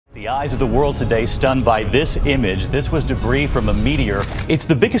The eyes of the world today stunned by this image. This was debris from a meteor. It's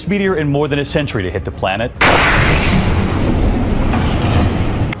the biggest meteor in more than a century to hit the planet.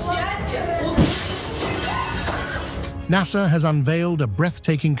 NASA has unveiled a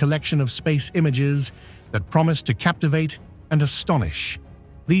breathtaking collection of space images that promise to captivate and astonish.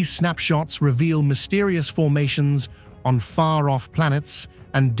 These snapshots reveal mysterious formations on far-off planets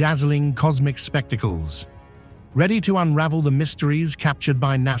and dazzling cosmic spectacles. Ready to unravel the mysteries captured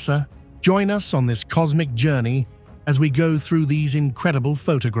by NASA? Join us on this cosmic journey as we go through these incredible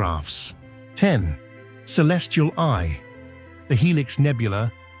photographs. 10. Celestial Eye. The Helix Nebula,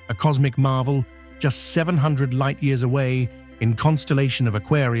 a cosmic marvel just 700 light-years away in constellation of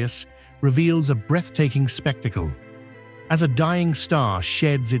Aquarius, reveals a breathtaking spectacle. As a dying star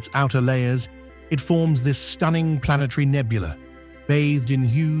sheds its outer layers, it forms this stunning planetary nebula, bathed in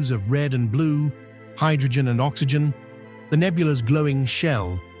hues of red and blue, hydrogen and oxygen. The nebula's glowing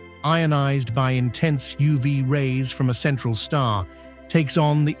shell, ionized by intense UV rays from a central star, takes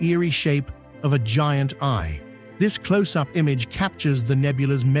on the eerie shape of a giant eye. This close-up image captures the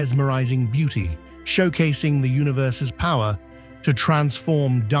nebula's mesmerizing beauty, showcasing the universe's power to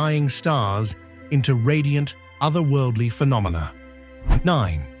transform dying stars into radiant, otherworldly phenomena.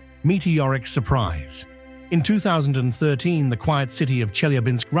 9. Meteoric Surprise. In 2013, the quiet city of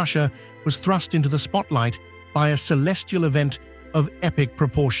Chelyabinsk, Russia, was thrust into the spotlight by a celestial event of epic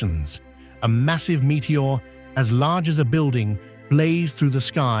proportions. A massive meteor, as large as a building, blazed through the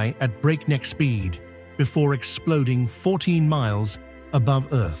sky at breakneck speed before exploding 14 miles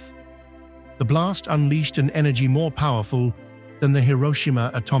above Earth. The blast unleashed an energy more powerful than the Hiroshima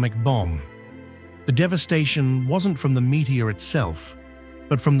atomic bomb. The devastation wasn't from the meteor itself,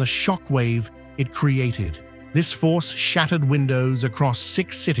 but from the shockwave it created. This force shattered windows across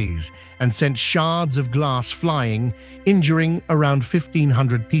 6 cities and sent shards of glass flying, injuring around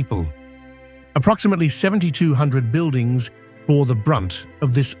 1,500 people. Approximately 7,200 buildings bore the brunt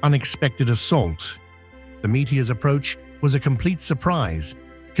of this unexpected assault. The meteor's approach was a complete surprise,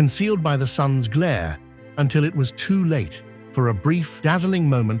 concealed by the sun's glare, until it was too late. For a brief, dazzling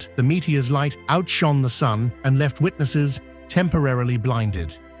moment, the meteor's light outshone the sun and left witnesses temporarily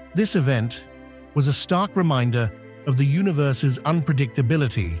blinded. This event was a stark reminder of the universe's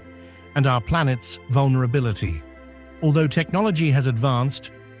unpredictability and our planet's vulnerability. Although technology has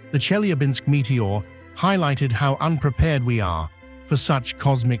advanced, the Chelyabinsk meteor highlighted how unprepared we are for such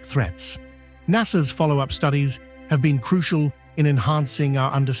cosmic threats. NASA's follow-up studies have been crucial in enhancing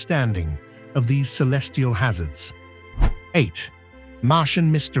our understanding of these celestial hazards. 8. Martian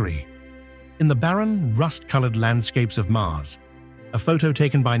Mystery. In the barren, rust-colored landscapes of Mars, a photo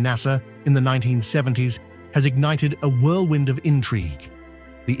taken by NASA in the 1970s has ignited a whirlwind of intrigue.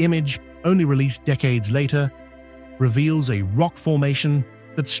 The image, only released decades later, reveals a rock formation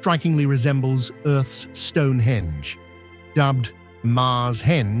that strikingly resembles Earth's Stonehenge. Dubbed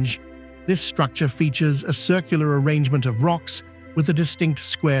MARS-HENGE, this structure features a circular arrangement of rocks with a distinct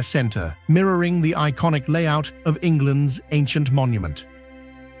square center, mirroring the iconic layout of England's ancient monument.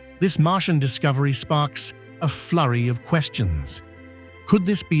 This Martian discovery sparks a flurry of questions. Could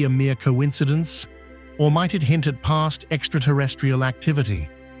this be a mere coincidence, or might it hint at past extraterrestrial activity?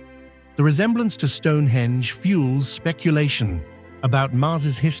 The resemblance to Stonehenge fuels speculation about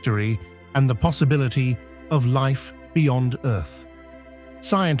Mars's history and the possibility of life beyond Earth.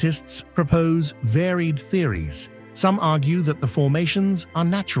 Scientists propose varied theories. Some argue that the formations are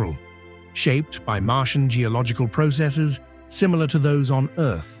natural, shaped by Martian geological processes similar to those on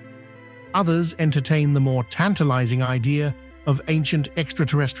Earth. Others entertain the more tantalizing idea of ancient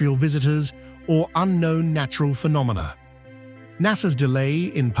extraterrestrial visitors or unknown natural phenomena. NASA's delay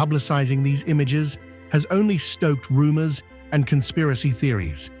in publicizing these images has only stoked rumors and conspiracy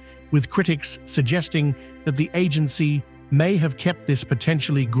theories, with critics suggesting that the agency may have kept this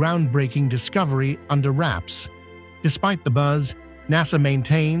potentially groundbreaking discovery under wraps. Despite the buzz, NASA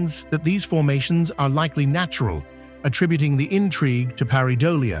maintains that these formations are likely natural, attributing the intrigue to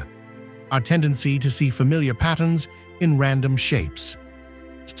pareidolia, our tendency to see familiar patterns in random shapes.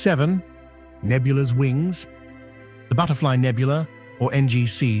 7. Nebulas Wings. The Butterfly Nebula, or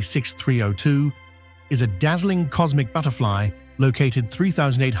NGC 6302, is a dazzling cosmic butterfly located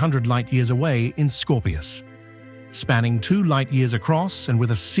 3,800 light-years away in Scorpius. Spanning 2 light-years across and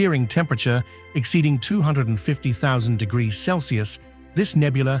with a searing temperature exceeding 250,000 degrees Celsius, this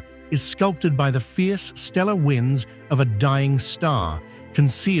nebula is sculpted by the fierce stellar winds of a dying star,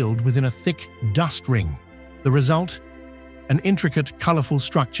 concealed within a thick dust ring. The result? An intricate, colorful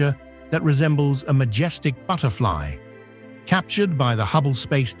structure that resembles a majestic butterfly. Captured by the Hubble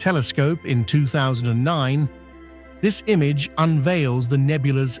Space Telescope in 2009, This image unveils the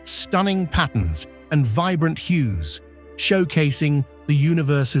nebula's stunning patterns and vibrant hues, showcasing the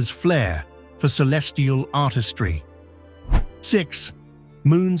universe's flair for celestial artistry. 6.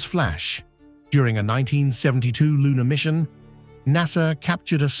 Moon's flash. During a 1972 lunar mission, NASA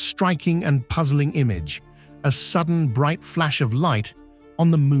captured a striking and puzzling image, a sudden bright flash of light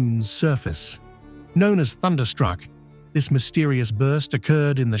on the moon's surface. Known as thunderstruck, this mysterious burst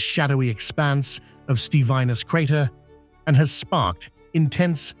occurred in the shadowy expanse of Stevinus crater and has sparked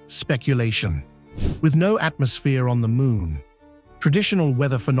intense speculation. With no atmosphere on the moon, traditional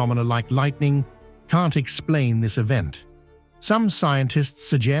weather phenomena like lightning can't explain this event. Some scientists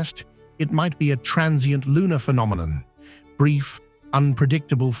suggest it might be a transient lunar phenomenon, brief,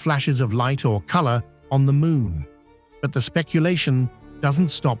 unpredictable flashes of light or color on the moon. But the speculation doesn't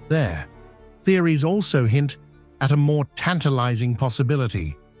stop there. Theories also hint at a more tantalizing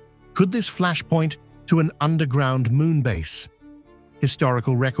possibility. Could this flash point to an underground moon base?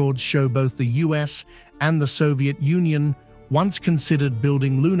 Historical records show both the US and the Soviet Union once considered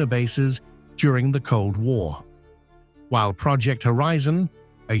building lunar bases during the Cold War. While Project Horizon,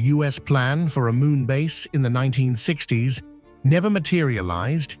 a US plan for a moon base in the 1960s, never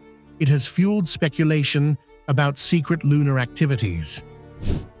materialized, it has fueled speculation about secret lunar activities.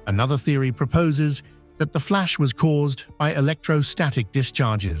 Another theory proposes that the flash was caused by electrostatic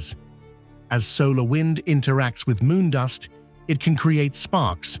discharges. As solar wind interacts with moon dust, it can create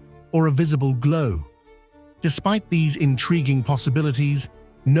sparks or a visible glow. Despite these intriguing possibilities,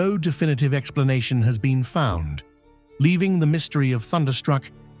 no definitive explanation has been found, leaving the mystery of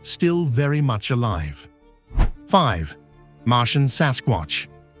thunderstruck still very much alive. 5. Martian Sasquatch.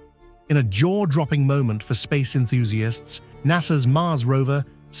 In a jaw-dropping moment for space enthusiasts, NASA's Mars rover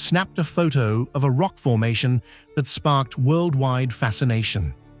snapped a photo of a rock formation that sparked worldwide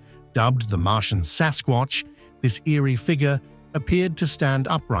fascination. Dubbed the Martian Sasquatch, this eerie figure appeared to stand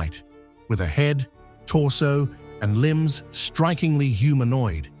upright, with a head, torso, and limbs strikingly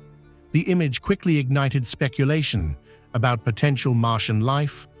humanoid. The image quickly ignited speculation about potential Martian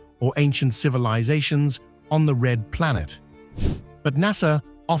life or ancient civilizations on the Red Planet. But NASA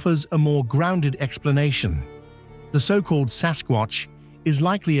offers a more grounded explanation. The so-called Sasquatch is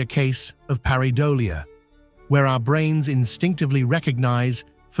likely a case of pareidolia, where our brains instinctively recognize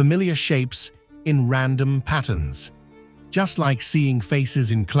familiar shapes in random patterns. Just like seeing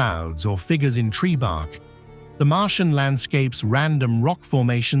faces in clouds or figures in tree bark, the Martian landscape's random rock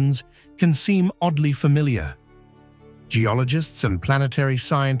formations can seem oddly familiar. Geologists and planetary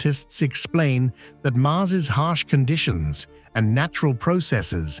scientists explain that Mars's harsh conditions and natural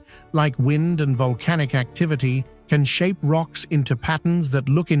processes like wind and volcanic activity can shape rocks into patterns that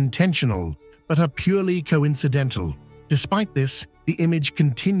look intentional but are purely coincidental. Despite this, the image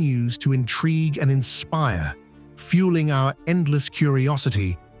continues to intrigue and inspire, fueling our endless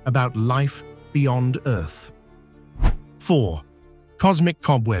curiosity about life beyond Earth. 4. Cosmic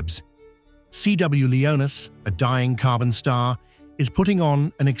cobwebs. CW Leonis, a dying carbon star, is putting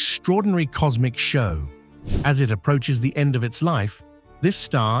on an extraordinary cosmic show. As it approaches the end of its life, this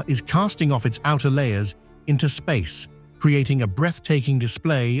star is casting off its outer layers into space, creating a breathtaking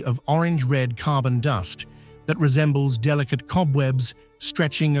display of orange-red carbon dust that resembles delicate cobwebs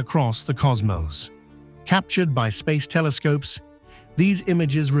stretching across the cosmos. Captured by space telescopes, these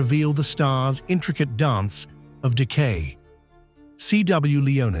images reveal the star's intricate dance of decay. CW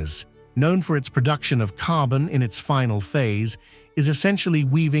Leonis, known for its production of carbon in its final phase, is essentially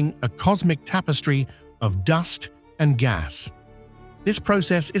weaving a cosmic tapestry of dust and gas. This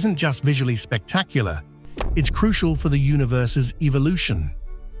process isn't just visually spectacular, it's crucial for the universe's evolution.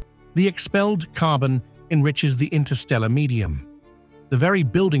 The expelled carbon enriches the interstellar medium, the very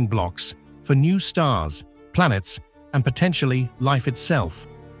building blocks for new stars, planets, and potentially life itself.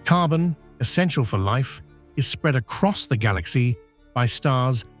 Carbon, essential for life, is spread across the galaxy by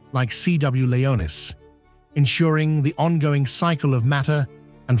stars like CW Leonis, ensuring the ongoing cycle of matter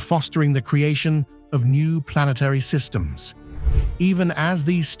and fostering the creation of new planetary systems. Even as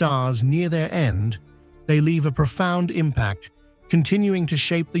these stars near their end, they leave a profound impact, continuing to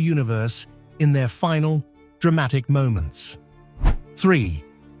shape the universe in their final, dramatic moments. 3.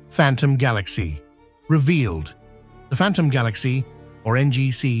 Phantom Galaxy. Revealed. The Phantom Galaxy, or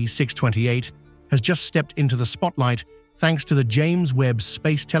NGC 628, has just stepped into the spotlight thanks to the James Webb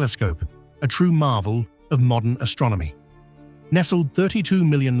Space Telescope, a true marvel of modern astronomy. Nestled 32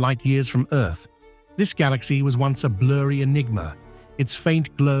 million light-years from Earth, this galaxy was once a blurry enigma, its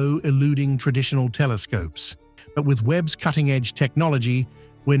faint glow eluding traditional telescopes. But with Webb's cutting-edge technology,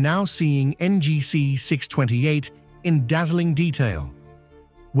 we're now seeing NGC 628 in dazzling detail.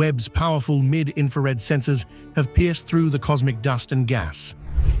 Webb's powerful mid-infrared sensors have pierced through the cosmic dust and gas,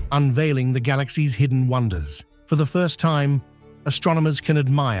 unveiling the galaxy's hidden wonders. For the first time, astronomers can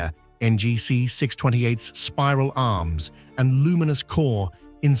admire NGC 628's spiral arms and luminous core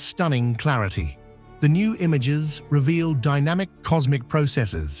in stunning clarity. The new images reveal dynamic cosmic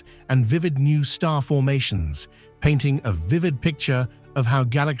processes and vivid new star formations, painting a vivid picture of how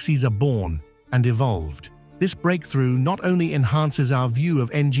galaxies are born and evolved. This breakthrough not only enhances our view of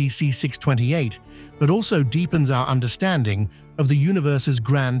NGC 628, but also deepens our understanding of the universe's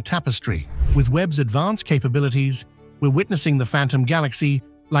grand tapestry. With Webb's advanced capabilities, we're witnessing the phantom galaxy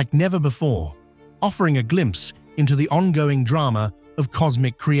like never before, offering a glimpse into the ongoing drama of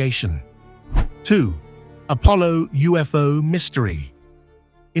cosmic creation. 2. Apollo UFO Mystery.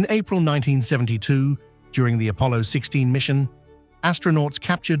 In April 1972, during the Apollo 16 mission, astronauts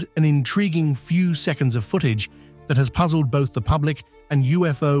captured an intriguing few seconds of footage that has puzzled both the public and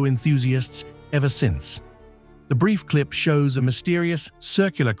UFO enthusiasts ever since. The brief clip shows a mysterious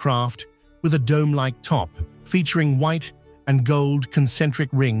circular craft with a dome-like top, featuring white and gold concentric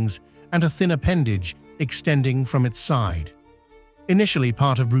rings and a thin appendage extending from its side. Initially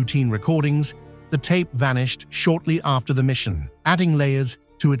part of routine recordings, the tape vanished shortly after the mission, adding layers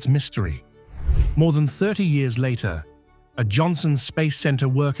to its mystery. More than 30 years later, a Johnson Space Center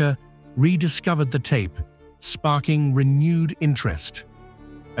worker rediscovered the tape, sparking renewed interest.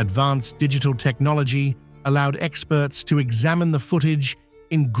 Advanced digital technology allowed experts to examine the footage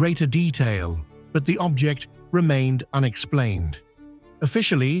in greater detail, but the object remained unexplained.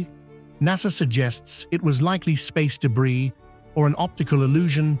 Officially, NASA suggests it was likely space debris or an optical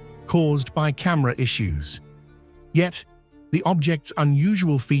illusion caused by camera issues. Yet, the object's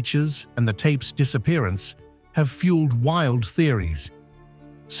unusual features and the tape's disappearance have fueled wild theories.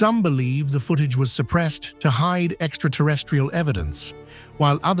 Some believe the footage was suppressed to hide extraterrestrial evidence,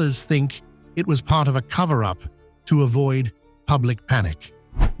 while others think it was part of a cover-up to avoid public panic.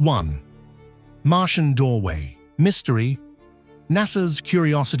 1. Martian Doorway Mystery. NASA's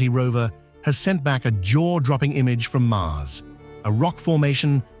Curiosity rover has sent back a jaw-dropping image from Mars, a rock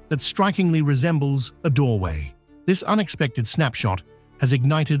formation that strikingly resembles a doorway. This unexpected snapshot has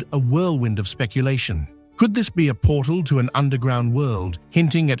ignited a whirlwind of speculation. Could this be a portal to an underground world,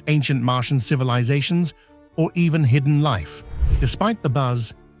 hinting at ancient Martian civilizations or even hidden life? Despite the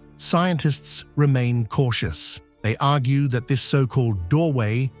buzz, scientists remain cautious. They argue that this so-called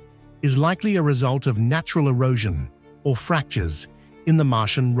doorway is likely a result of natural erosion or fractures in the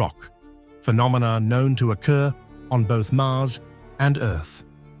Martian rock, phenomena known to occur on both Mars and Earth.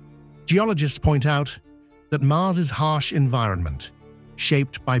 Geologists point out that Mars's harsh environment,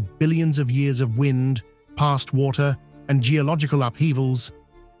 shaped by billions of years of wind, past water, and geological upheavals,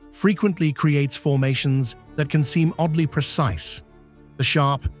 frequently creates formations that can seem oddly precise. The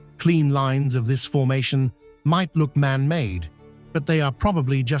sharp, clean lines of this formation might look man-made, but they are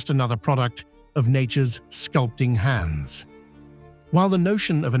probably just another product of nature's sculpting hands. While the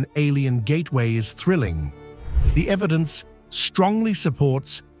notion of an alien gateway is thrilling, the evidence strongly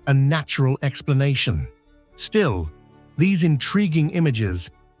supports a natural explanation. Still, these intriguing images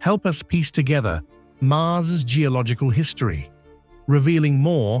help us piece together Mars's geological history, revealing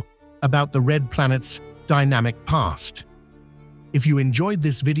more about the red planet's dynamic past. If you enjoyed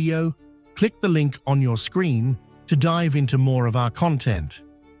this video, click the link on your screen to dive into more of our content.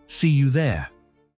 See you there.